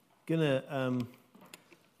going to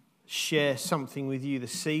share something with you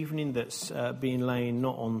this evening that's been laying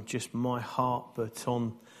not on just my heart, but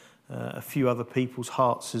on a few other people's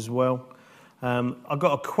hearts as well. I've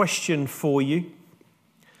got a question for you.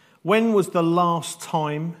 When was the last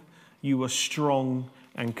time you were strong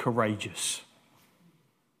and courageous?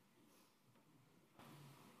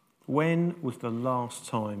 When was the last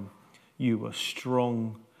time you were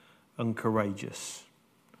strong and courageous?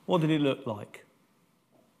 What did it look like?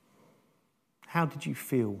 How did you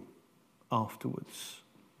feel afterwards?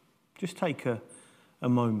 Just take a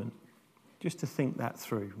moment just to think that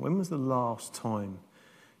through. When was the last time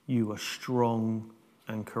you were strong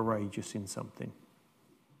and courageous in something?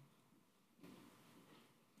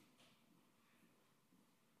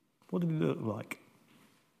 What did it look like?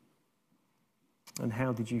 And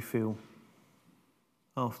how did you feel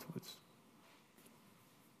afterwards?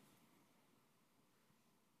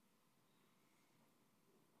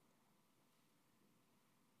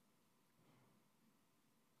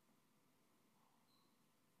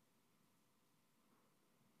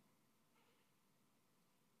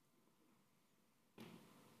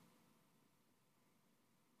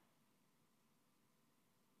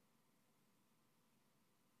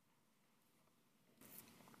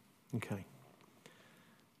 Okay.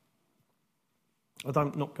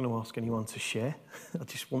 I'm not going to ask anyone to share. I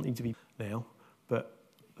just want you to be now. But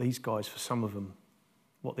these guys, for some of them,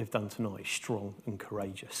 what they've done tonight is strong and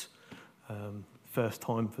courageous. First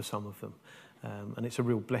time for some of them. And it's a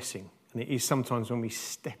real blessing. And it is sometimes when we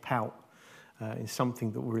step out in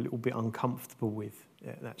something that we're a little bit uncomfortable with,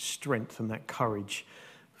 that strength and that courage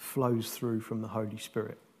flows through from the Holy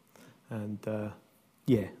Spirit. And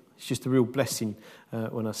it's just a real blessing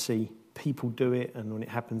when I see people do it and when it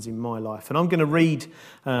happens in my life. And I'm going to read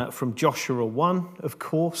from Joshua 1, of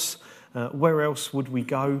course. Where else would we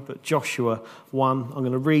go but Joshua 1? I'm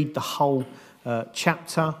going to read the whole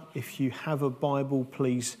chapter. If you have a Bible,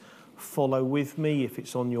 please follow with me. If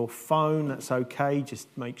it's on your phone, that's okay.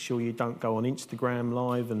 Just make sure you don't go on Instagram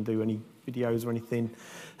Live and do any videos or anything,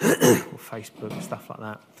 or Facebook, stuff like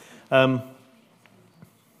that.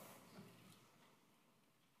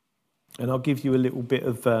 And I'll give you a little bit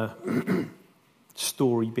of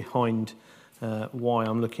story behind why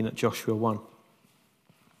I'm looking at Joshua 1.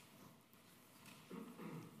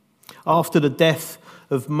 After the death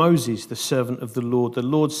of Moses, the servant of the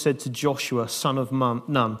Lord said to Joshua, son of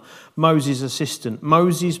Nun, Moses' assistant,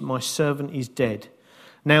 Moses, my servant, is dead.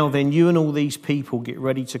 Now then, you and all these people get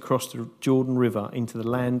ready to cross the Jordan River into the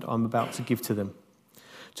land I'm about to give to them,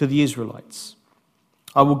 to the Israelites.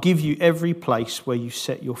 I will give you every place where you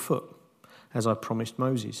set your foot, as I promised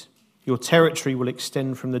Moses. Your territory will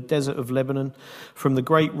extend from the desert of Lebanon, from the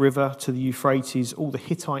great river to the Euphrates, all the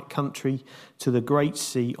Hittite country to the great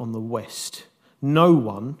sea on the west. No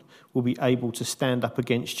one will be able to stand up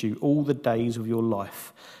against you all the days of your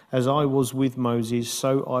life. As I was with Moses,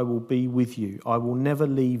 so I will be with you. I will never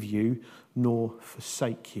leave you nor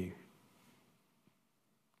forsake you.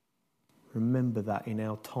 Remember that in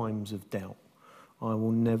our times of doubt. I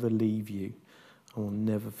will never leave you. I will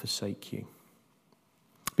never forsake you.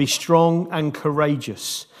 Be strong and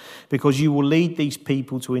courageous, because you will lead these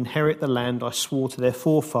people to inherit the land I swore to their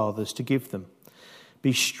forefathers to give them.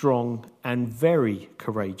 Be strong and very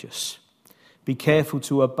courageous. Be careful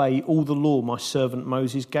to obey all the law my servant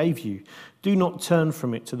Moses gave you. Do not turn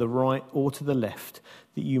from it to the right or to the left,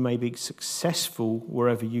 that you may be successful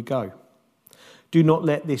wherever you go. Do not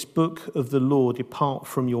let this book of the law depart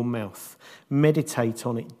from your mouth. Meditate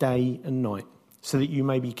on it day and night, so that you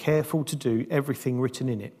may be careful to do everything written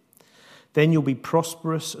in it. Then you'll be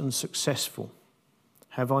prosperous and successful.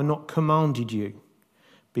 Have I not commanded you?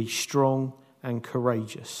 Be strong and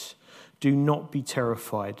courageous. Do not be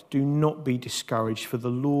terrified. Do not be discouraged, for the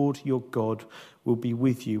Lord your God will be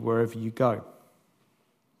with you wherever you go.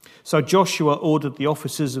 So Joshua ordered the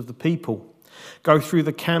officers of the people, go through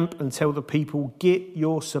the camp and tell the people, get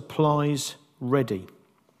your supplies ready.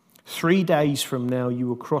 3 days from now you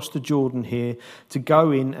will cross the Jordan here to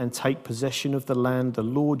go in and take possession of the land the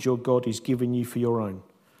Lord your God is giving you for your own.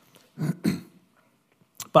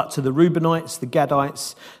 But to the Reubenites, the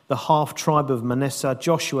Gadites, the half-tribe of Manasseh,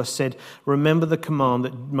 Joshua said, remember the command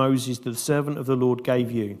that Moses, the servant of the Lord,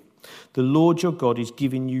 gave you. The Lord your God is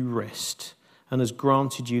giving you rest and has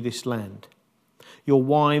granted you this land. Your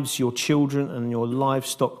wives, your children, and your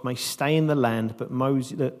livestock may stay in the land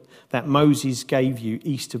that Moses gave you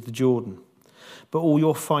east of the Jordan. But all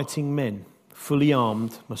your fighting men, fully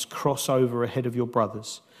armed, must cross over ahead of your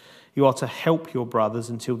brothers. You are to help your brothers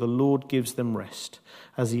until the Lord gives them rest,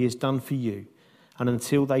 as he has done for you, and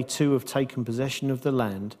until they too have taken possession of the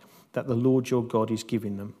land that the Lord your God is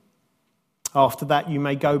giving them. After that you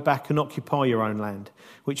may go back and occupy your own land,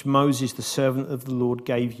 which Moses, the servant of the Lord,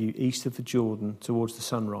 gave you east of the Jordan towards the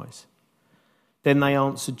sunrise." Then they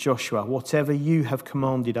answered Joshua, "Whatever you have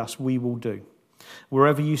commanded us, we will do.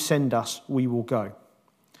 Wherever you send us, we will go.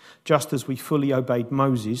 Just as we fully obeyed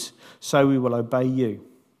Moses, so we will obey you.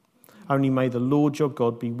 Only may the Lord your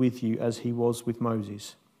God be with you as he was with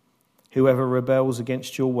Moses. Whoever rebels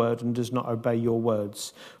against your word and does not obey your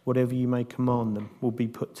words, whatever you may command them, will be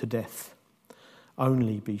put to death.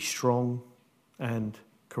 Only be strong and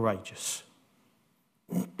courageous."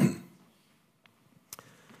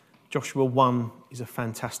 Joshua 1 is a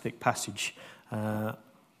fantastic passage. I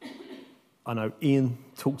know Ian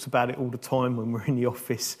talks about it all the time when we're in the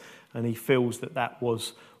office, and he feels that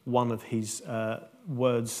was one of his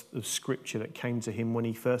words of scripture that came to him when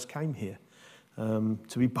he first came here,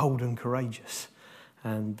 to be bold and courageous.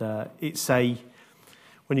 And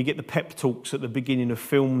when you get the pep talks at the beginning of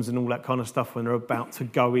films and all that kind of stuff, when they're about to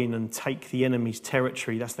go in and take the enemy's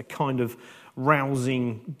territory, that's the kind of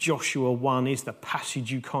rousing Joshua 1 is the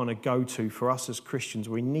passage you kind of go to for us as Christians.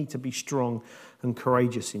 We need to be strong and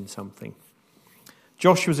courageous in something.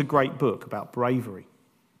 Joshua's a great book about bravery,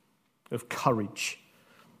 of courage.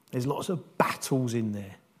 There's lots of battles in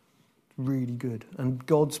there. Really good. And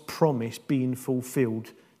God's promise being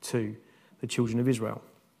fulfilled to the children of Israel.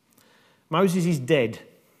 Moses is dead.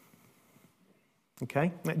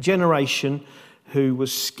 Okay? That generation who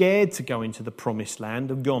was scared to go into the promised land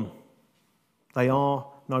have gone. They are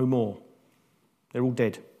no more. They're all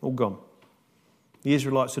dead, all gone. The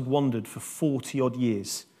Israelites had wandered for 40 odd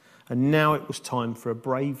years, and now it was time for a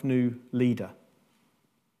brave new leader,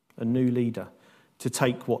 to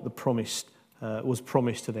take what was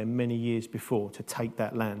promised to them many years before, to take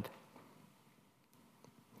that land.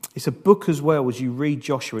 It's a book as well as you read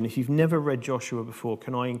Joshua, and if you've never read Joshua before,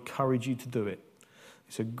 can I encourage you to do it?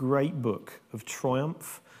 It's a great book of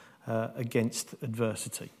triumph against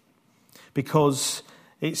adversity, because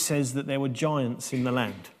it says that there were giants in the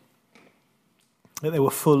land, that they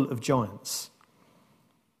were full of giants.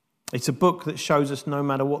 It's a book that shows us no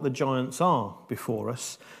matter what the giants are before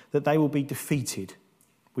us, that they will be defeated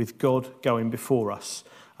with God going before us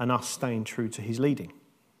and us staying true to his leading.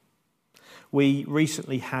 We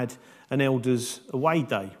recently had an elders away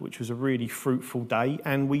day, which was a really fruitful day,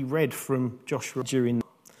 and we read from Joshua during that,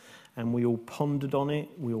 and we all pondered on it,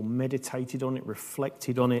 we all meditated on it,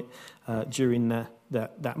 reflected on it during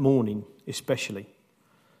that morning especially.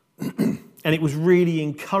 And it was really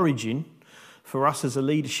encouraging for us as a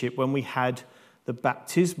leadership when we had the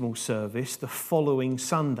baptismal service the following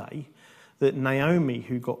Sunday, that Naomi,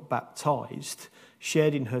 who got baptised,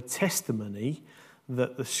 shared in her testimony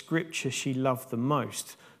that the scripture she loved the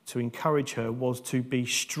most to encourage her was to be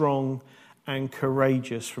strong and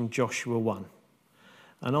courageous from Joshua 1.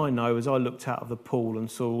 And I know as I looked out of the pool and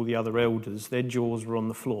saw all the other elders, their jaws were on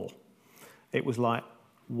the floor. It was like,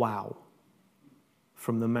 wow,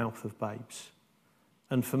 from the mouth of babes.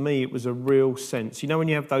 And for me, it was a real sense. You know when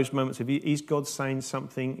you have those moments of, is God saying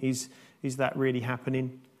something? Is that really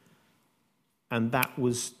happening? And that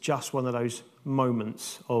was just one of those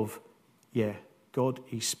moments of, yeah, God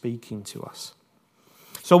is speaking to us.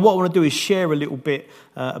 So what I want to do is share a little bit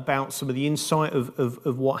about some of the insight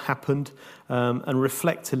of what happened and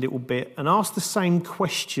reflect a little bit and ask the same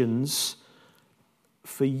questions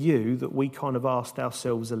for you that we kind of asked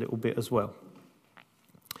ourselves a little bit as well.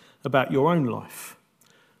 About your own life,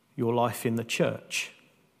 your life in the church,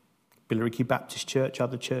 Billericay Baptist Church,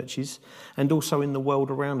 other churches, and also in the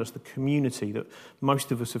world around us, the community that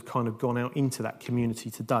most of us have kind of gone out into that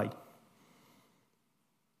community today.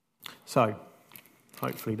 So,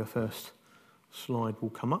 hopefully the first slide will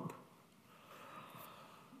come up.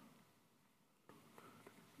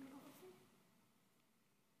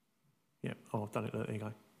 Yeah, oh, I've done it, there you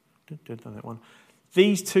go. Done that one.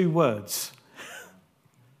 These two words,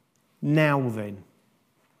 now then,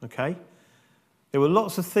 okay? There were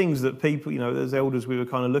lots of things that people, as elders we were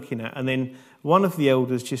kind of looking at, and then one of the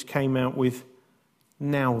elders just came out with,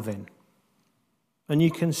 now then. And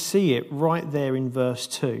you can see it right there in verse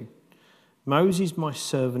 2. Moses, my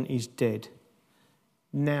servant, is dead.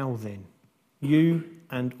 Now then, you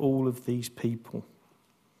and all of these people.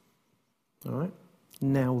 All right?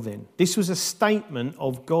 Now then. This was a statement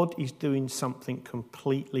of God is doing something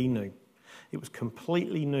completely new. It was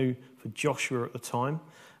completely new for Joshua at the time.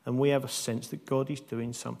 And we have a sense that God is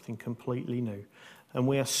doing something completely new. And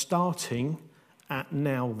we are starting at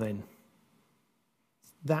now then.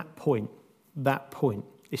 That point,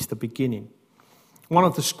 it's the beginning. One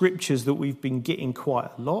of the scriptures that we've been getting quite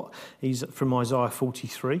a lot is from Isaiah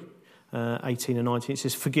 43. 18 and 19, it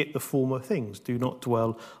says, forget the former things. Do not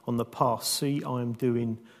dwell on the past. See, I am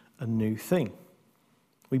doing a new thing.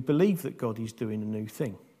 We believe that God is doing a new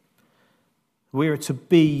thing. We are to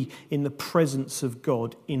be in the presence of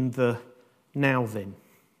God in the now then,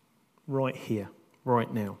 right here,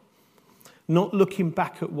 right now. Not looking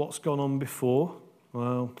back at what's gone on before.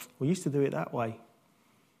 Well, we used to do it that way.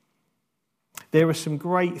 There are some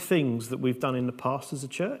great things that we've done in the past as a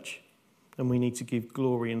church, and we need to give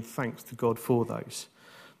glory and thanks to God for those.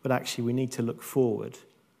 But actually, we need to look forward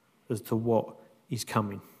as to what is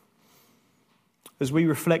coming. As we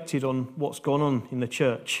reflected on what's gone on in the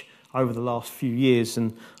church over the last few years,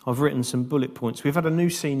 and I've written some bullet points. We've had a new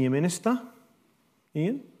senior minister,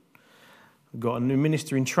 Ian. We've got a new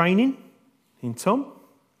minister in training, in Tom.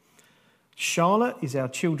 Charlotte is our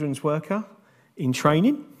children's worker in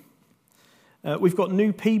training. We've got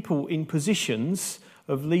new people in positions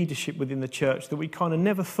of leadership within the church that we kind of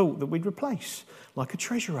never thought that we'd replace, like a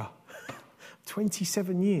treasurer.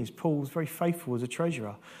 27 years, Paul's very faithful as a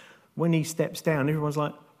treasurer. When he steps down, everyone's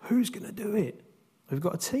like, who's going to do it? We've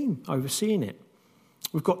got a team overseeing it.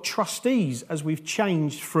 We've got trustees as we've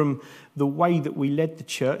changed from the way that we led the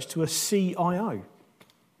church to a CIO,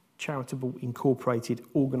 Charitable Incorporated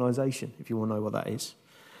Organisation, if you want to know what that is.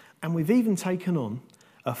 And we've even taken on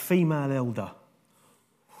a female elder.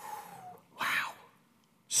 Wow.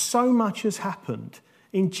 So much has happened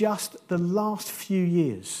in just the last few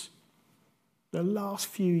years. The last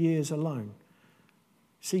few years alone.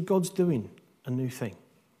 See, God's doing a new thing.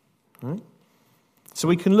 Right? So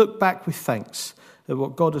we can look back with thanks at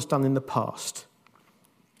what God has done in the past.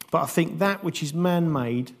 But I think that which is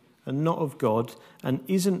man-made and not of God and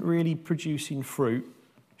isn't really producing fruit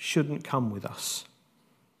shouldn't come with us.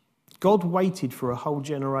 God waited for a whole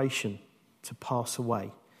generation to pass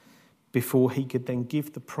away before he could then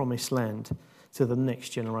give the promised land to the next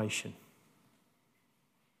generation.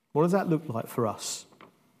 What does that look like for us?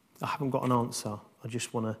 I haven't got an answer. I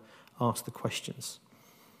just want to ask the questions.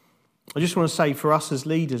 I just want to say for us as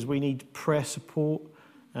leaders, we need prayer support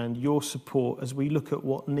and your support as we look at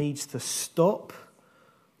what needs to stop,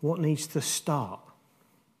 what needs to start,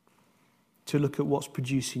 to look at what's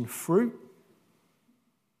producing fruit,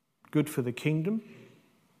 good for the kingdom,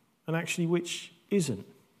 and actually which isn't.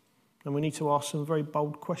 And we need to ask some very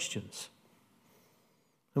bold questions.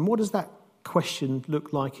 And what does that question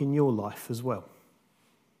look like in your life as well?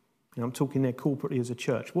 And I'm talking there corporately as a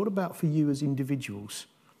church. What about for you as individuals?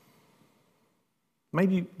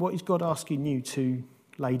 Maybe what is God asking you to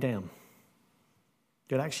lay down?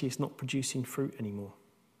 That actually it's not producing fruit anymore.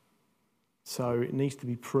 So it needs to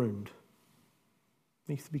be pruned.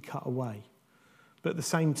 It needs to be cut away. But at the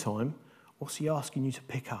same time, what's he asking you to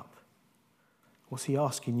pick up? What's he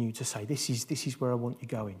asking you to say, this is where I want you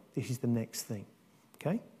going. This is the next thing.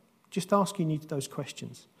 Okay? Just asking you those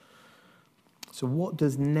questions. So what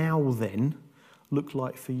does now then look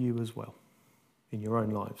like for you as well in your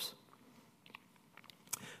own lives?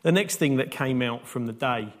 The next thing that came out from the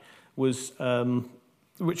day was,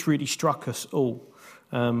 which really struck us all,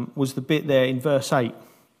 was the bit there in verse 8.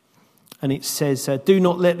 And it says, do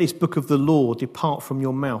not let this book of the law depart from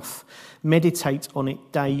your mouth. Meditate on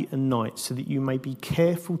it day and night so that you may be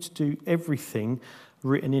careful to do everything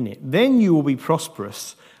written in it. Then you will be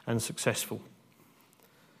prosperous and successful.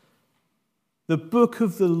 The book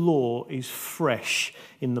of the law is fresh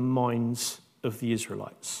in the minds of the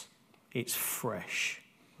Israelites. It's fresh,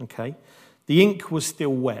 okay? The ink was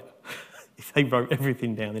still wet if they wrote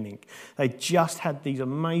everything down in ink. They just had these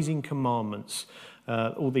amazing commandments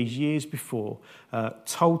all these years before,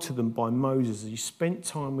 told to them by Moses as he spent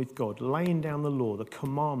time with God, laying down the law, the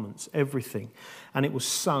commandments, everything. And it was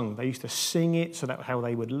sung. They used to sing it, so that's how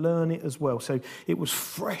they would learn it as well. So it was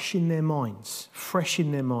fresh in their minds, fresh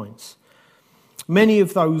in their minds. Many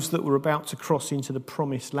of those that were about to cross into the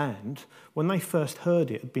promised land, when they first heard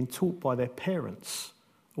it, had been taught by their parents,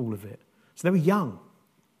 all of it. So they were young.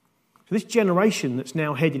 So this generation that's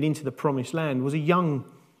now headed into the promised land was a young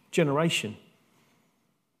generation.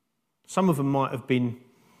 Some of them might have been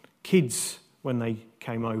kids when they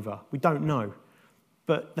came over. We don't know.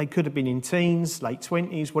 But they could have been in teens, late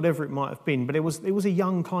 20s, whatever it might have been. But it was a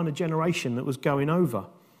young kind of generation that was going over.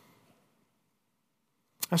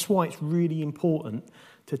 That's why it's really important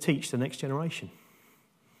to teach the next generation.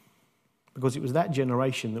 Because it was that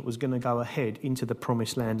generation that was going to go ahead into the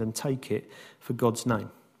promised land and take it for God's name.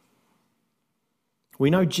 We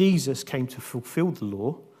know Jesus came to fulfill the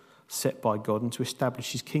law set by God and to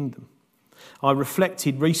establish his kingdom. I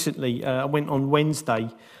reflected recently, I went on Wednesday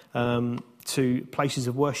to Places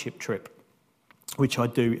of Worship trip, which I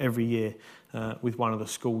do every year. with one of the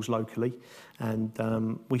schools locally.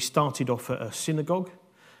 And we started off at a synagogue.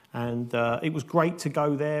 And it was great to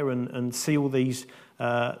go there and see all these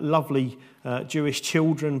lovely Jewish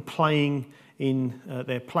children playing in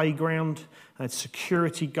their playground. They had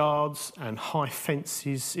security guards and high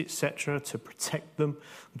fences, etc., to protect them,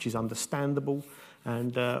 which is understandable.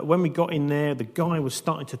 And when we got in there, the guy was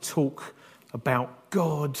starting to talk about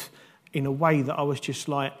God in a way that I was just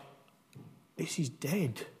like, this is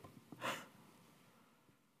dead.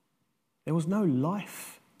 There was no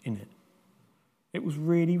life in it. It was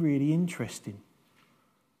really, really interesting.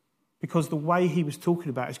 Because the way he was talking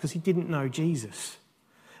about it is because he didn't know Jesus.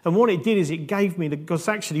 And what it did is it gave me, because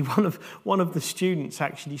actually one of the students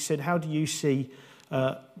actually said, how do you see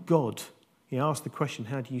God? He asked the question,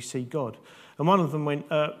 how do you see God? And one of them went,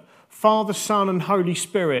 Father, Son and Holy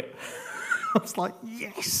Spirit. I was like,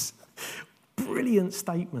 yes, brilliant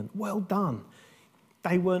statement, well done.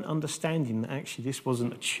 They weren't understanding that actually this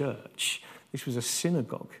wasn't a church, this was a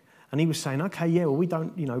synagogue. And he was saying, okay, yeah, well, we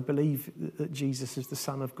don't, believe that Jesus is the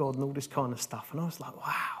Son of God and all this kind of stuff. And I was like,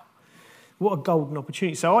 wow, what a golden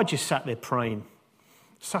opportunity. So I just sat there praying.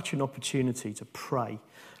 Such an opportunity to pray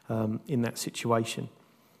in that situation.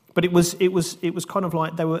 But it was kind of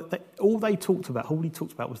like all he talked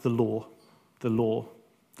about was the law, the law,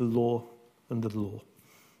 the law, and the law,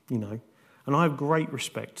 And I have great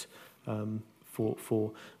respect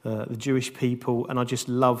for the Jewish people, and I just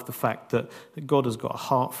love the fact that God has got a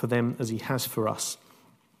heart for them as he has for us.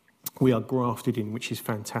 We are grafted in, which is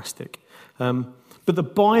fantastic. But the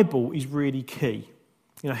Bible is really key.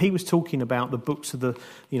 He was talking about the books of the,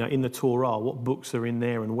 in the Torah, what books are in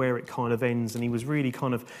there and where it kind of ends. And he was really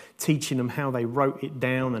kind of teaching them how they wrote it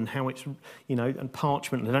down and how it's, and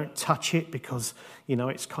parchment. And they don't touch it because,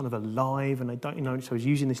 it's kind of alive and they don't, so he's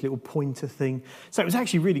using this little pointer thing. So it was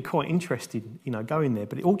actually really quite interesting, going there.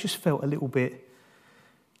 But it all just felt a little bit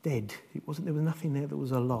dead. There was nothing there that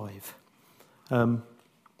was alive. And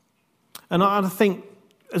I think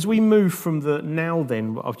as we move from the now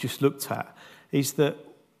then, what I've just looked at, is that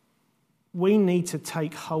we need to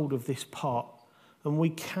take hold of this part, and we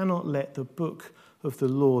cannot let the book of the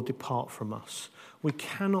law depart from us. We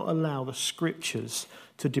cannot allow the scriptures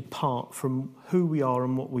to depart from who we are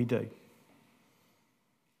and what we do.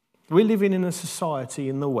 We're living in a society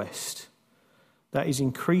in the West that is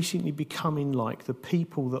increasingly becoming like the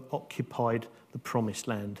people that occupied the promised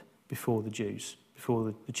land before the Jews,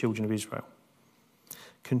 before the children of Israel.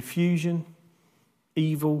 Confusion,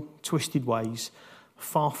 evil, twisted ways,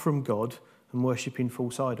 far from God, and worshipping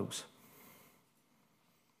false idols.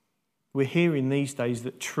 We're hearing these days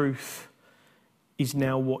that truth is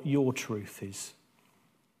now what your truth is.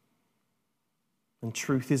 And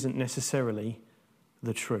truth isn't necessarily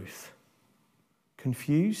the truth.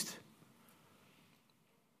 Confused?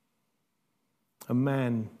 A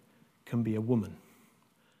man can be a woman,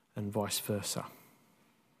 and vice versa.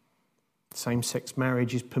 Same-sex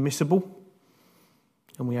marriage is permissible.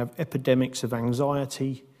 And we have epidemics of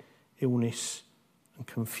anxiety, illness, and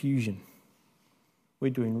confusion.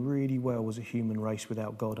 We're doing really well as a human race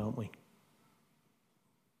without God, aren't we?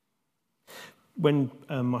 When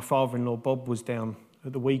my father-in-law Bob was down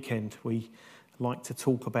at the weekend, we liked to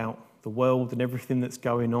talk about the world and everything that's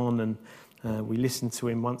going on, and we listened to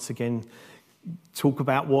him once again talk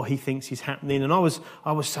about what he thinks is happening. And I was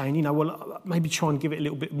saying, maybe try and give it a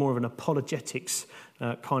little bit more of an apologetics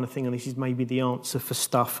kind of thing, and this is maybe the answer for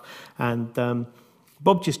stuff. And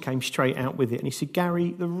Bob just came straight out with it, and he said,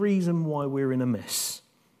 Gary, the reason why we're in a mess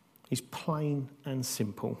is plain and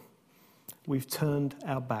simple. We've turned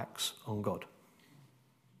our backs on God.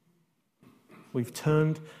 We've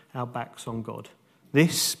turned our backs on God.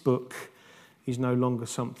 This book is no longer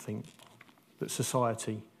something that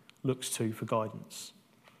society looks to for guidance.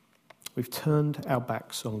 We've turned our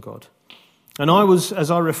backs on God. And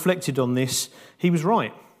as I reflected on this, he was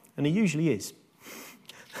right, and he usually is.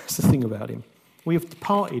 That's the thing about him. We have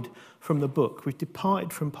departed from the book. We've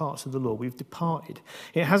departed from parts of the law. We've departed.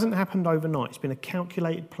 It hasn't happened overnight. It's been a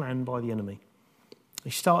calculated plan by the enemy. He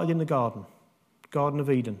started in the Garden of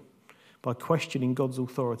Eden, by questioning God's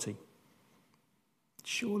authority.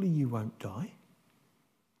 Surely you won't die.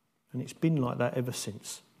 And it's been like that ever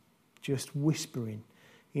since. Just whispering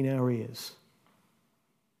in our ears.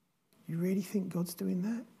 You really think God's doing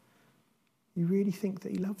that? You really think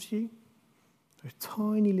that he loves you? There are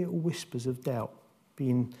tiny little whispers of doubt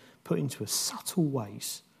being put into us, subtle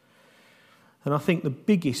ways. And I think the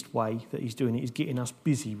biggest way that he's doing it is getting us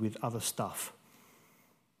busy with other stuff.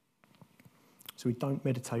 So we don't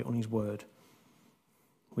meditate on his word.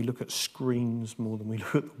 We look at screens more than we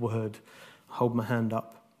look at the word. Hold my hand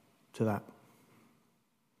up to that.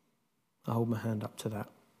 I hold my hand up to that.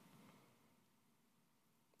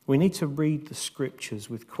 We need to read the scriptures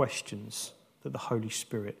with questions that the Holy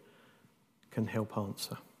Spirit can help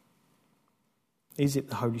answer. Is it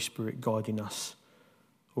the Holy Spirit guiding us,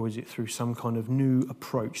 or is it through some kind of new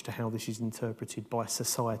approach to how this is interpreted by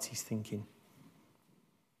society's thinking?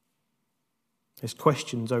 There's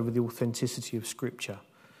questions over the authenticity of Scripture.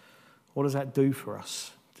 What does that do for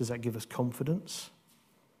us? Does that give us confidence?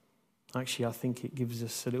 Actually, I think it gives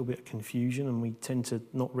us a little bit of confusion, and we tend to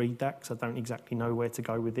not read that because I don't exactly know where to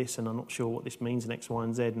go with this, and I'm not sure what this means in X, Y,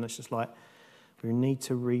 and Z. And it's just like, we need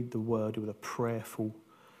to read the Word with a prayerful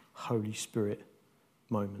Holy Spirit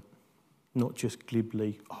moment, not just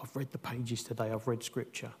glibly, I've read the pages today, I've read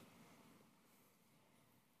Scripture.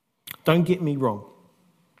 Don't get me wrong.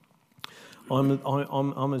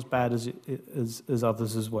 I'm as bad as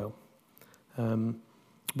others as well.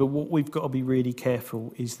 But what we've got to be really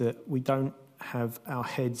careful is that we don't have our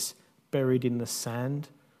heads buried in the sand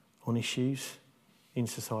on issues in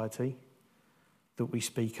society, that we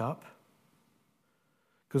speak up.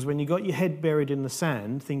 Because when you got your head buried in the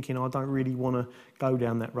sand, thinking, I don't really want to go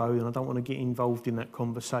down that road and I don't want to get involved in that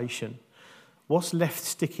conversation, what's left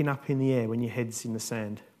sticking up in the air when your head's in the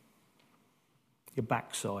sand? Your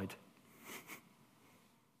backside.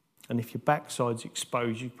 And if your backside's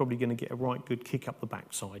exposed, you're probably going to get a right good kick up the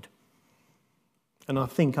backside. And I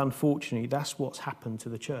think, unfortunately, that's what's happened to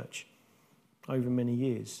the church over many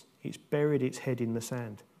years. It's buried its head in the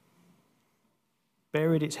sand.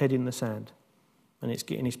 Buried its head in the sand. And it's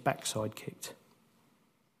getting its backside kicked.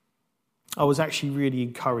 I was actually really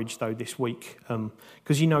encouraged, though, this week,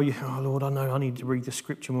 because oh, Lord, I know I need to read the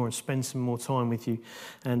Scripture more and spend some more time with you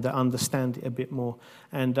and understand it a bit more.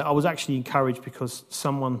 And I was actually encouraged because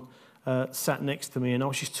someone sat next to me and I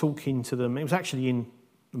was just talking to them. It was actually in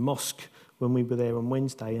the mosque when we were there on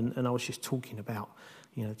Wednesday, and I was just talking about,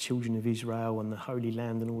 the children of Israel and the Holy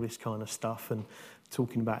Land and all this kind of stuff, and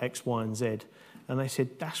talking about X, Y, and Z. And they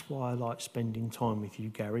said, that's why I like spending time with you,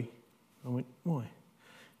 Gary. I went, why?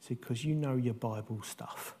 He said, because you know your Bible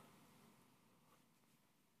stuff.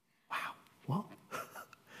 Wow, what?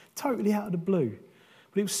 Totally out of the blue.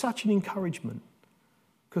 But it was such an encouragement.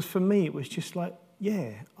 Because for me, it was just like,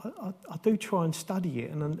 yeah, I do try and study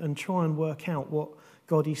it and try and work out what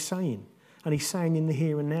God is saying. And he's saying in the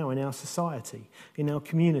here and now, in our society, in our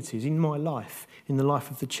communities, in my life, in the life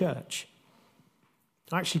of the church.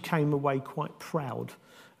 I actually came away quite proud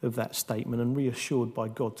of that statement and reassured by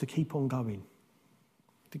God to keep on going.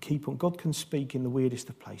 To keep on. God can speak in the weirdest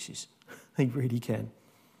of places. He really can.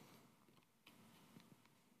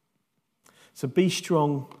 So be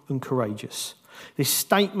strong and courageous. This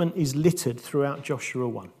statement is littered throughout Joshua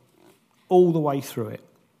 1, all the way through it.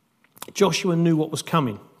 Joshua knew what was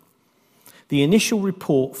coming. The initial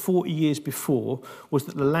report 40 years before was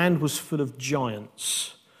that the land was full of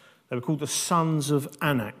giants. They were called the sons of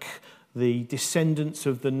Anak, the descendants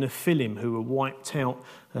of the Nephilim who were wiped out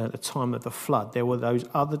at the time of the flood. There were those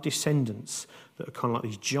other descendants that are kind of like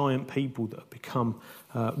these giant people that have become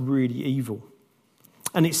really evil.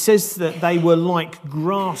 And it says that they were like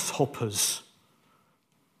grasshoppers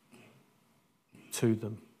to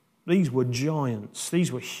them. These were giants.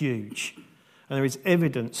 These were huge. And there is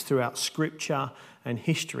evidence throughout Scripture and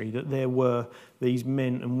history that there were these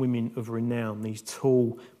men and women of renown, these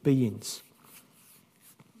tall beings.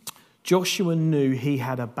 Joshua knew he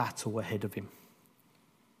had a battle ahead of him.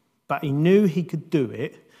 But he knew he could do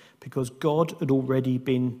it because God had already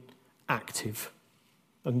been active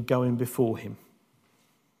and going before him.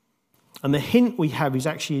 And the hint we have is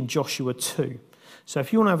actually in Joshua 2. So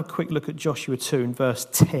if you want to have a quick look at Joshua 2 in verse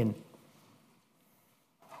 10.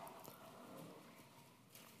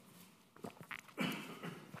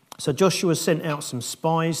 So Joshua sent out some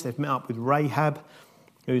spies. They've met up with Rahab,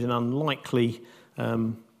 who's an unlikely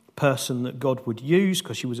person that God would use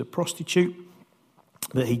because she was a prostitute.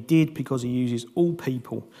 That he did because he uses all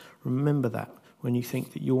people. Remember that when you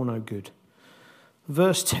think that you're no good.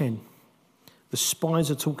 Verse 10. The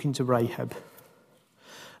spies are talking to Rahab.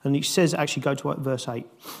 And it says, actually go to verse 8.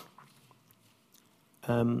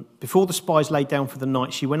 Before the spies lay down for the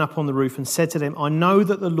night, she went up on the roof and said to them, I know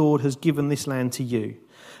that the Lord has given this land to you,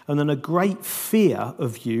 and then a great fear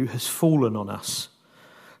of you has fallen on us,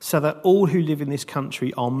 so that all who live in this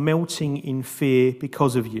country are melting in fear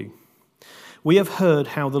because of you. We have heard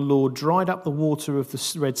how the Lord dried up the water of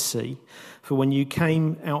the Red Sea for when you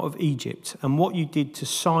came out of Egypt, and what you did to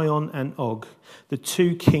Sihon and Og, the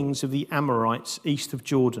two kings of the Amorites east of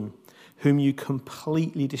Jordan, whom you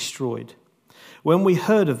completely destroyed. When we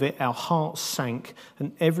heard of it, our hearts sank,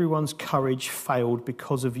 and everyone's courage failed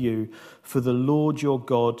because of you, for the Lord your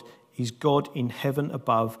God is God in heaven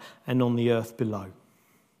above and on the earth below.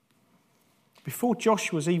 Before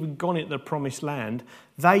Joshua's even gone into the promised land,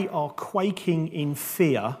 they are quaking in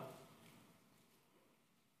fear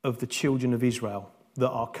of the children of Israel that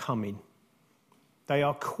are coming. They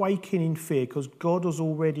are quaking in fear because God has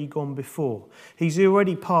already gone before. He's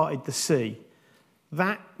already parted the sea.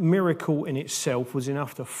 That miracle in itself was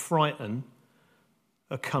enough to frighten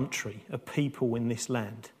a country, a people in this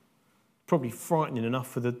land. Probably frightening enough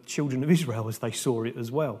for the children of Israel as they saw it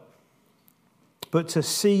as well. But to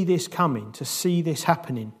see this coming, to see this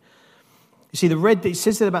happening. You see, it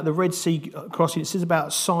says that about the Red Sea crossing, it says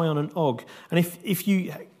about Sihon and Og. And if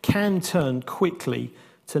you can turn quickly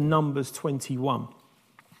to Numbers 21.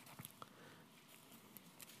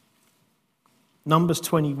 Numbers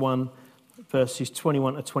 21, verses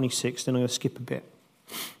 21 to 26, then I'm going to skip a bit.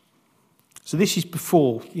 So this is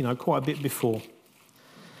before, quite a bit before.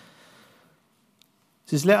 It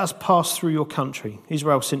says, let us pass through your country.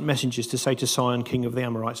 Israel sent messengers to say to Sihon, king of the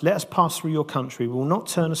Amorites, let us pass through your country. We will not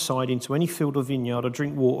turn aside into any field or vineyard or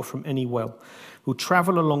drink water from any well. We'll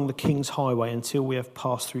travel along the king's highway until we have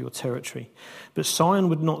passed through your territory. But Sihon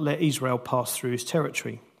would not let Israel pass through his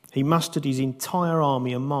territory. He mustered his entire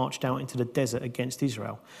army and marched out into the desert against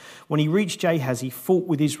Israel. When he reached Jahaz, he fought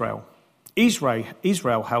with Israel.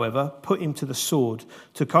 Israel, however, put him to the sword,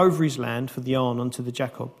 took over his land for the Arnon to the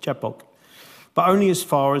Jabbok, but only as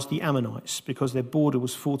far as the Ammonites, because their border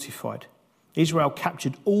was fortified. Israel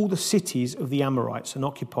captured all the cities of the Amorites and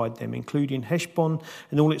occupied them, including Heshbon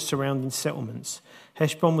and all its surrounding settlements.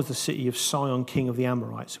 Heshbon was the city of Sihon, king of the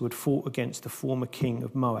Amorites, who had fought against the former king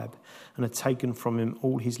of Moab and had taken from him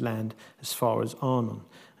all his land as far as Arnon. And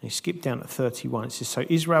he skipped down to 31. It says, so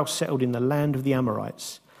Israel settled in the land of the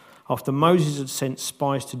Amorites. After Moses had sent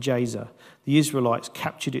spies to Jazer, the Israelites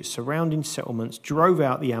captured its surrounding settlements, drove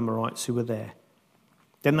out the Amorites who were there.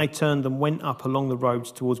 Then they turned and went up along the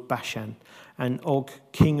roads towards Bashan, and Og,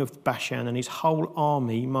 king of Bashan, and his whole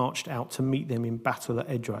army marched out to meet them in battle at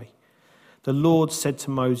Edrei. The Lord said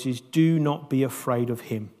to Moses, do not be afraid of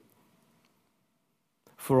him,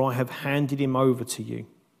 for I have handed him over to you.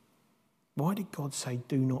 Why did God say,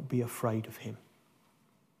 do not be afraid of him?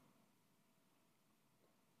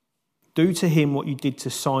 Do to him what you did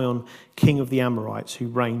to Sihon, king of the Amorites, who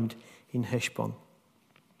reigned in Heshbon.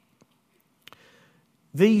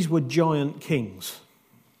 These were giant kings.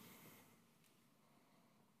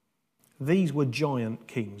 These were giant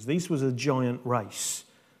kings. This was a giant race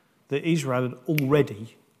that Israel had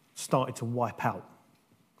already started to wipe out.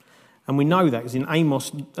 And we know that because in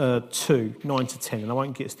Amos 2, 9 to 10, and I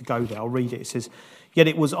won't get us to go there, I'll read it. It says, yet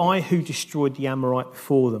it was I who destroyed the Amorite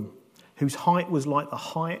before them, whose height was like the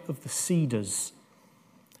height of the cedars,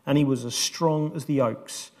 and he was as strong as the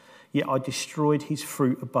oaks. Yet I destroyed his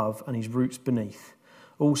fruit above and his roots beneath.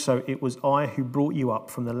 Also, it was I who brought you up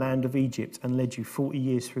from the land of Egypt and led you 40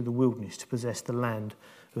 years through the wilderness to possess the land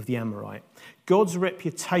of the Amorite. God's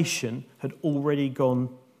reputation had already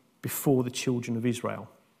gone before the children of Israel.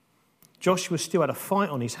 Joshua still had a fight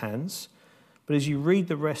on his hands, but as you read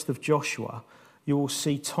the rest of Joshua, you will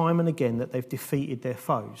see time and again that they've defeated their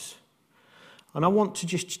foes. And I want to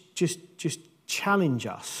just challenge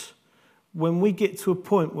us. When we get to a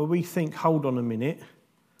point where we think, hold on a minute,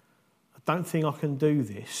 I don't think I can do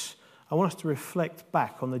this, I want us to reflect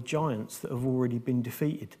back on the giants that have already been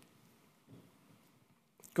defeated.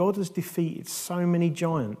 God has defeated so many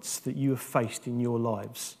giants that you have faced in your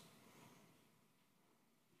lives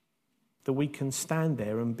that we can stand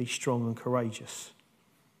there and be strong and courageous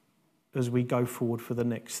as we go forward for the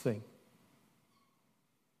next thing.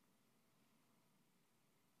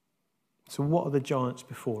 So what are the giants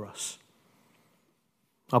before us?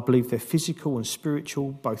 I believe they're physical and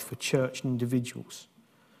spiritual, both for church and individuals.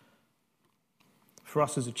 For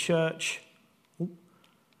us as a church,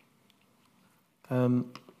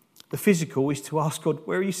 the physical is to ask God,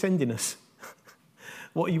 where are you sending us?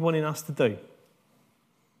 What are you wanting us to do?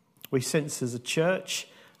 We sense as a church,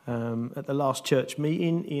 at the last church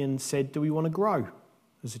meeting, Ian said, do we want to grow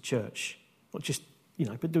as a church? Not just,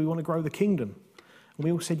 but do we want to grow the kingdom? And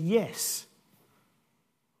we all said yes.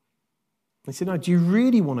 They said, no, do you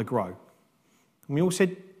really want to grow? And we all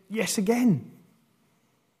said yes again.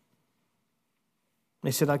 They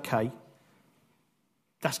said, okay,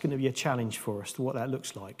 that's going to be a challenge for us to what that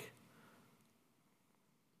looks like.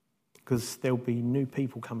 Because there'll be new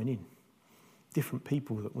people coming in. Different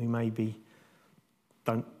people that we maybe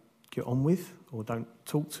don't get on with or don't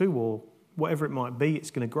talk to or whatever it might be, it's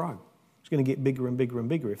going to grow. It's going to get bigger and bigger and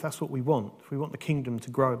bigger. If that's what we want, if we want the kingdom to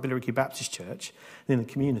grow at Billericay Baptist Church and in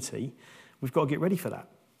the community, we've got to get ready for that.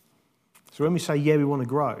 So when we say, yeah, we want to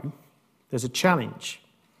grow, there's a challenge.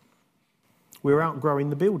 We're outgrowing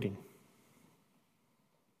the building.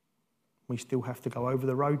 We still have to go over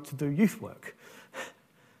the road to do youth work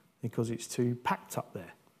because it's too packed up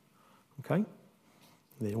there. Okay?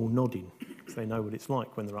 They're all nodding because they know what it's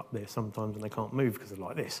like when they're up there sometimes and they can't move because they're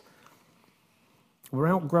like this. We're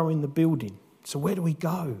outgrowing the building. So where do we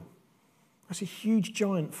go? That's a huge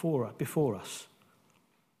giant before us.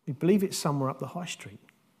 We believe it's somewhere up the high street.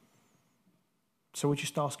 So we're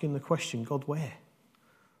just asking the question, God, where?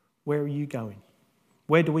 Where are you going?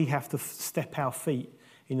 Where do we have to step our feet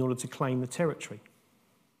in order to claim the territory?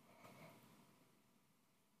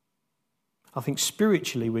 I think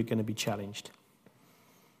spiritually we're going to be challenged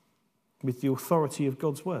with the authority of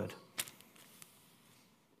God's word.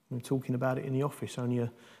 We were talking about it in the office only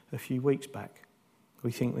a few weeks back.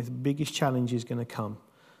 We think the biggest challenge is going to come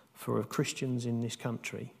for Christians in this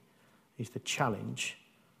country is the challenge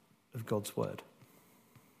of God's word.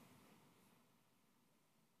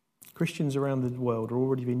 Christians around the world are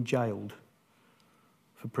already being jailed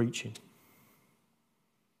for preaching,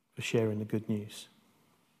 for sharing the good news.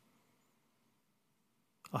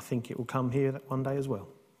 I think it will come here one day as well.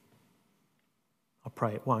 I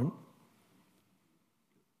pray it won't,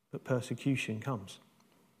 but persecution comes.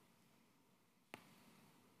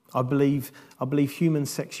 I believe human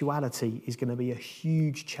sexuality is going to be a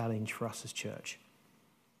huge challenge for us as church.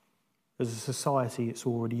 As a society, it's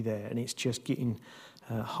already there, and it's just getting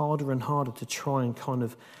harder and harder to try and kind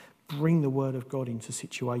of bring the word of God into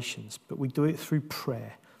situations. But we do it through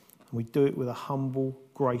prayer, and we do it with a humble,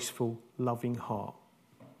 graceful, loving heart.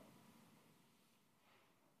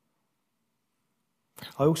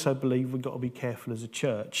 I also believe we've got to be careful as a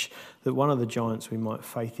church that one of the giants we might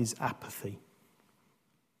face is apathy.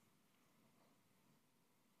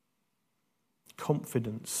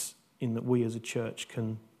 Confidence in that we as a church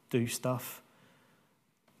can do stuff.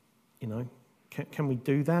 You know, can we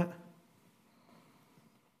do that?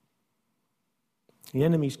 The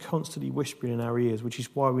enemy's constantly whispering in our ears, which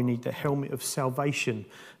is why we need the helmet of salvation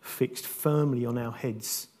fixed firmly on our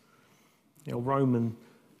heads. You know, Roman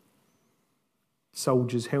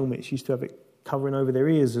soldiers' helmets used to have it covering over their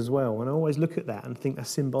ears as well. And I always look at that and think that's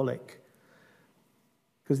symbolic.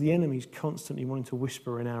 Because the enemy's constantly wanting to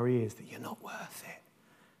whisper in our ears that you're not worth it.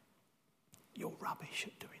 You're rubbish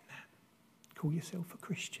at doing that. Call yourself a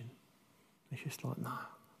Christian. It's just like, no,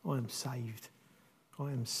 I am saved.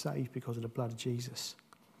 I am saved because of the blood of Jesus.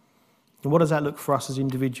 And what does that look for us as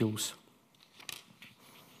individuals?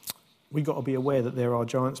 We've got to be aware that there are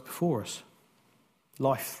giants before us.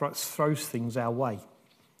 Life throws things our way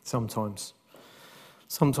sometimes.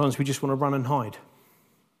 Sometimes we just want to run and hide.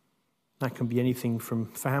 That can be anything from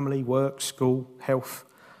family, work, school, health.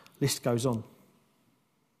 List goes on.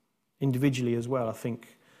 Individually as well, I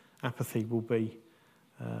think apathy will be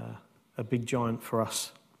a big giant for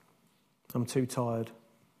us. I'm too tired.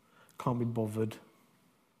 Can't be bothered.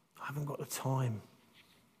 I haven't got the time.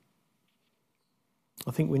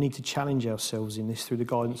 I think we need to challenge ourselves in this through the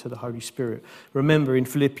guidance of the Holy Spirit. Remember in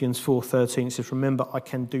Philippians 4:13 it says, remember I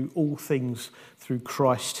can do all things through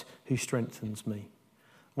Christ who strengthens me.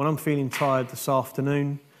 When I'm feeling tired this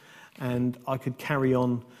afternoon and I could carry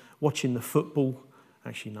on watching the football,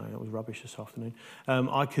 actually no, that was rubbish this afternoon,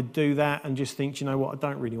 I could do that and just think, you know what, I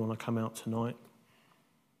don't really want to come out tonight.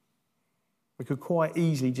 We could quite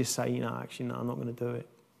easily just say, no, I'm not going to do it.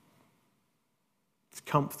 It's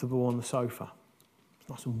comfortable on the sofa. It's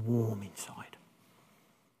nice and warm inside.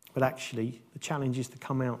 But actually, the challenge is to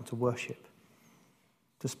come out and to worship,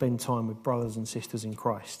 to spend time with brothers and sisters in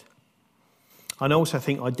Christ. I also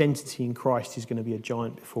think identity in Christ is going to be a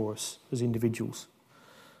giant before us as individuals.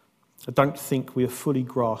 I don't think we have fully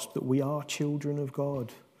grasped that we are children of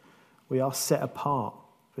God. We are set apart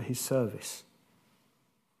for his service.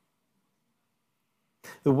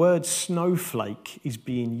 The word snowflake is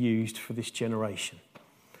being used for this generation,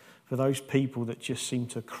 for those people that just seem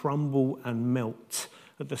to crumble and melt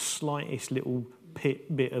at the slightest little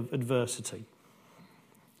bit of adversity.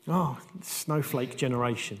 Oh, snowflake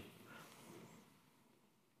generation.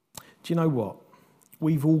 Do you know what?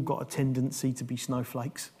 We've all got a tendency to be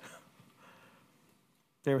snowflakes.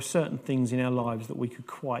 There are certain things in our lives that we could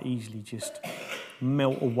quite easily just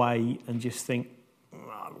melt away and just think,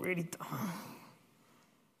 I really don't.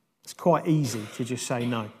 It's quite easy to just say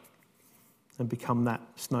no and become that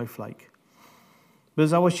snowflake. But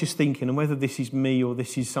as I was just thinking, and whether this is me or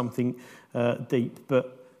this is something deep,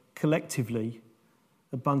 but collectively,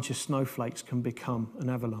 a bunch of snowflakes can become an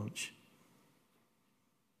avalanche.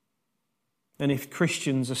 And if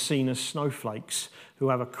Christians are seen as snowflakes who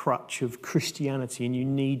have a crutch of Christianity and you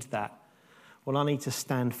need that, Well, I need to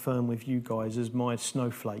stand firm with you guys as my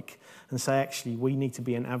snowflake and say, actually, we need to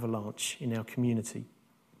be an avalanche in our community.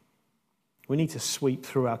 We need to sweep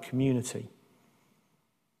through our community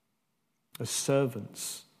as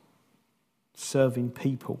servants, serving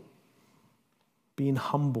people, being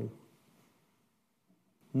humble,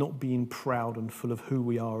 not being proud and full of who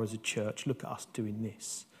we are as a church. Look at us doing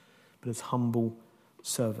this, but as humble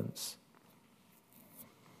servants.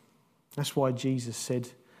 That's why Jesus said,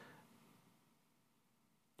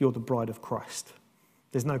 you're the bride of Christ.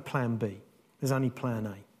 There's no plan B. There's only plan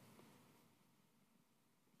A.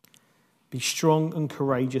 Be strong and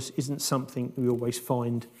courageous isn't something we always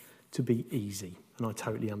find to be easy. And I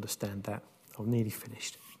totally understand that. I've nearly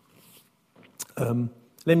finished.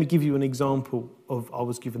 Let me give you an example of I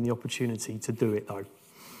was given the opportunity to do it though.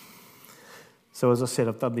 So as I said,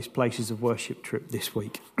 I've done this Places of Worship trip this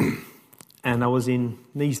week. And I was in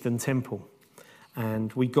Neasden Temple.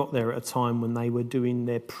 And we got there at a time when they were doing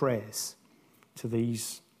their prayers to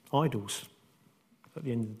these idols at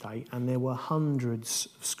the end of the day. And there were hundreds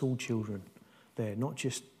of school children there, not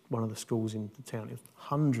just one of the schools in the town. It was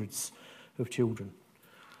hundreds of children.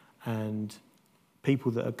 And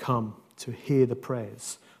people that had come to hear the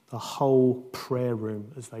prayers. The whole prayer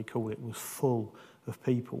room, as they call it, was full of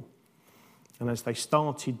people. And as they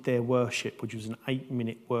started their worship, which was an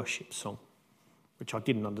 8-minute worship song, which I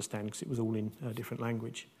didn't understand because it was all in a different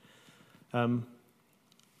language. I'm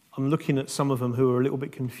looking at some of them who are a little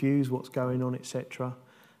bit confused, what's going on, etc.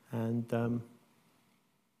 And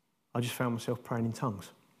I just found myself praying in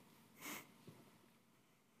tongues.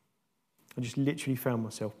 I just literally found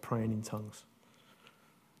myself praying in tongues.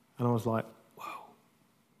 And I was like, wow.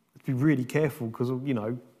 I'd be really careful because, you know,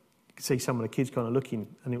 you could see some of the kids kind of looking,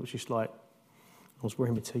 and it was just like, I was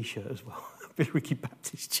wearing my T-shirt as well. Billericay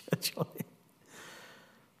Baptist Church on it.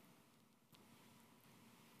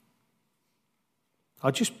 I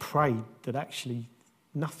just prayed that actually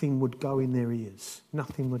nothing would go in their ears,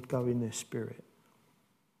 nothing would go in their spirit.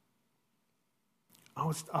 I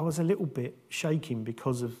was a little bit shaking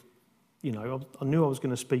because of, you know, I knew I was going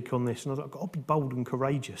to speak on this, and I was like, I've got to be bold and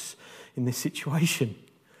courageous in this situation.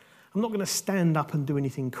 I'm not going to stand up and do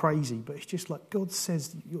anything crazy, but it's just like God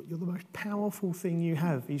says, you're the most powerful thing you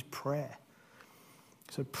have is prayer.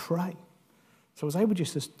 So pray. So I was able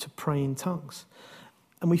just to pray in tongues.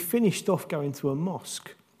 And we finished off going to a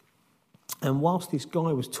mosque. And whilst this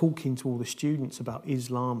guy was talking to all the students about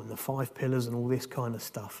Islam and the 5 pillars and all this kind of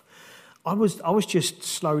stuff, I was just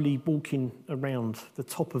slowly walking around the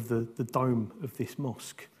top of the dome of this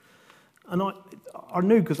mosque. And I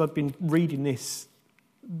knew, because I'd been reading this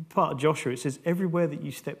part of Joshua, it says, everywhere that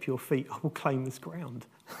you step your feet, I will claim this ground.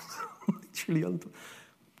 Literally, I'm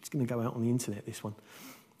just going to go out on the internet, this one.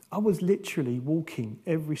 I was literally walking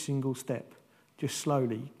every single step, just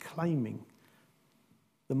slowly claiming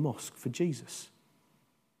the mosque for Jesus.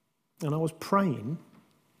 And I was praying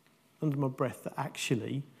under my breath that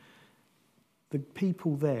actually the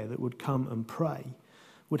people there that would come and pray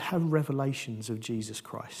would have revelations of Jesus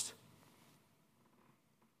Christ.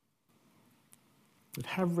 Would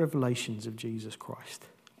have revelations of Jesus Christ.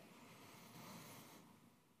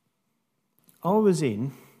 I was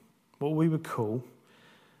in what we would call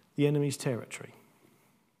the enemy's territory.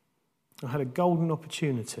 I had a golden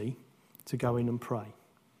opportunity to go in and pray.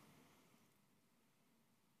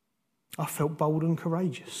 I felt bold and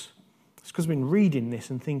courageous. It's because I've been reading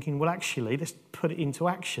this and thinking, well, actually, let's put it into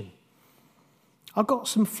action. I got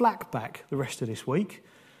some flack back the rest of this week.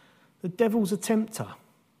 The devil's a tempter,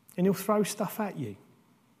 and he'll throw stuff at you.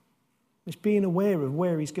 It's being aware of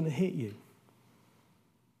where he's going to hit you.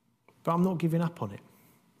 But I'm not giving up on it.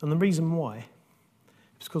 And the reason why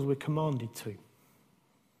is because we're commanded to.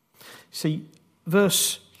 See,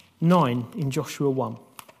 verse 9 in Joshua 1.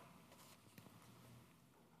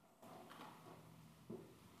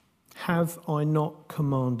 Have I not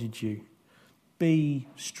commanded you? Be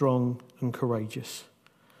strong and courageous.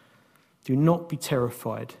 Do not be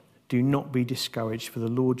terrified. Do not be discouraged, for the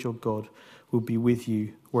Lord your God will be with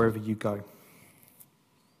you wherever you go.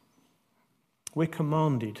 We're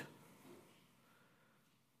commanded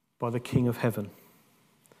by the King of Heaven,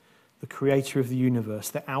 the creator of the universe,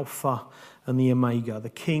 the Alpha and the Omega, the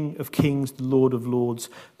King of kings, the Lord of lords,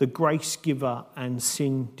 the grace giver and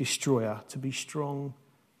sin destroyer, to be strong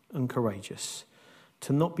and courageous,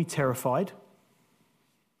 to not be terrified,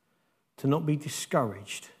 to not be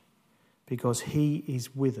discouraged, because he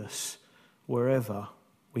is with us wherever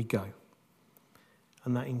we go.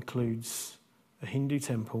 And that includes a Hindu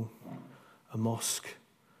temple, a mosque,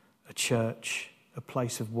 a church, a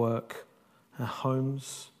place of work, our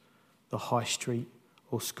homes, the high street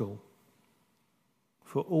or school.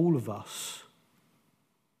 For all of us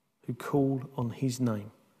who call on his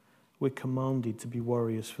name, we're commanded to be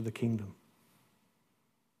warriors for the kingdom,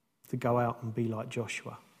 to go out and be like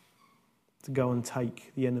Joshua, to go and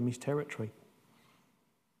take the enemy's territory.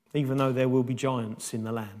 Even though there will be giants in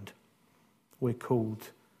the land, we're called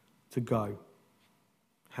to go.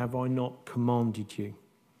 Have I not commanded you?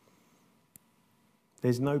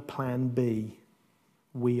 There's no plan B.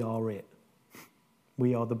 We are it.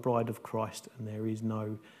 We are the bride of Christ, and there is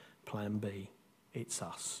no plan B. It's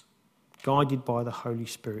us, guided by the Holy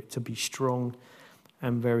Spirit to be strong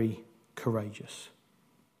and very courageous.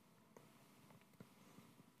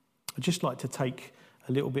 I'd just like to take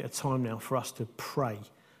a little bit of time now for us to pray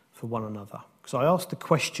for one another. Because I asked the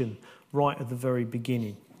question right at the very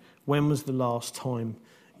beginning, when was the last time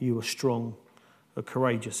you were strong or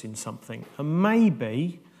courageous in something? And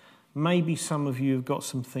maybe some of you have got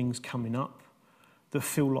some things coming up that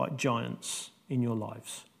feel like giants in your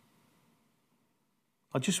lives.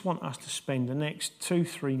 I just want us to spend the next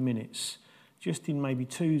 2-3 minutes, just in maybe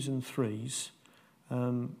 2s and 3s,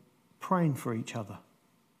 praying for each other.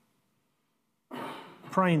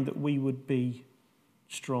 Praying that we would be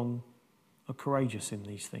strong or courageous in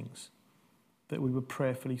these things. That we would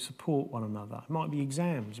prayerfully support one another. It might be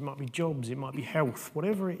exams, it might be jobs, it might be health,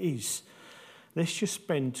 whatever it is. Let's just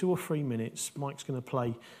spend 2 or 3 minutes. Mike's going to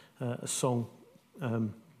play a song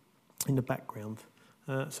in the background.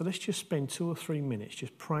 So let's just spend 2 or 3 minutes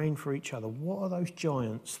just praying for each other. What are those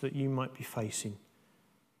giants that you might be facing?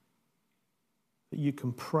 That you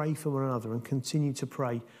can pray for one another and continue to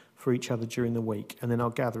pray for each other during the week. And then I'll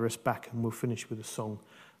gather us back and we'll finish with a song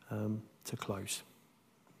to close.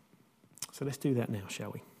 So let's do that now,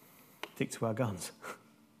 shall we? Stick to our guns.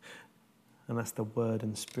 And that's the word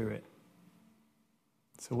and spirit.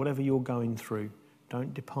 So whatever you're going through,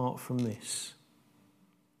 don't depart from this.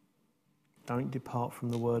 Don't depart from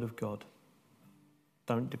the word of God.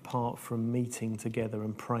 Don't depart from meeting together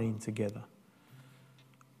and praying together.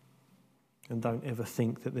 And don't ever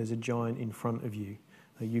think that there's a giant in front of you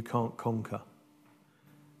that you can't conquer.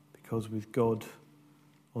 Because with God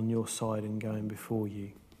on your side and going before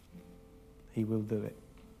you, he will do it.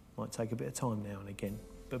 Might take a bit of time now and again,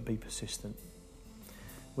 but be persistent.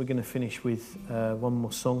 We're going to finish with one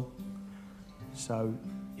more song. So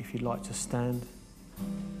if you'd like to stand,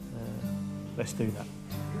 let's do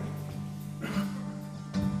that.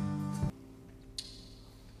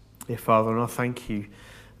 Dear Father, and I thank you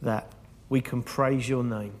that we can praise your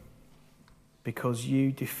name because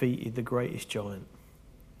you defeated the greatest giant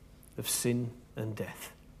of sin and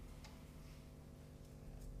death.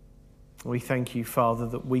 We thank you, Father,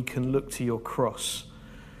 that we can look to your cross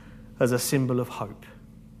as a symbol of hope,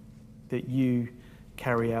 that you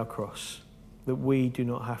carry our cross, that we do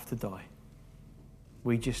not have to die.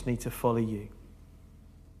 We just need to follow you.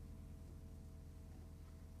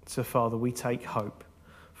 So, Father, we take hope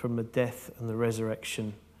from the death and the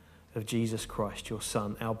resurrection of Jesus Christ, your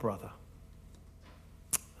Son, our brother.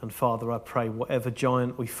 And, Father, I pray whatever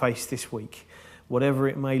giant we face this week, whatever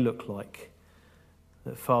it may look like,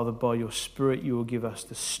 that, Father, by your Spirit, you will give us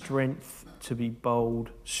the strength to be bold,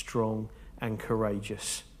 strong, and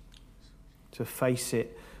courageous, to face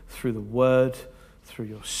it through the Word, through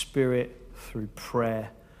your Spirit, through prayer,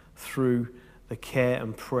 through the care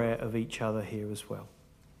and prayer of each other here as well.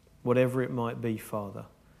 Whatever it might be, Father,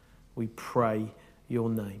 we pray your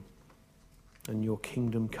name and your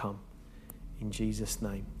kingdom come. In Jesus'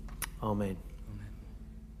 name, amen.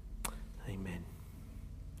 Amen.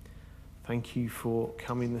 Thank you for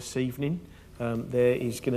coming this evening. There is going to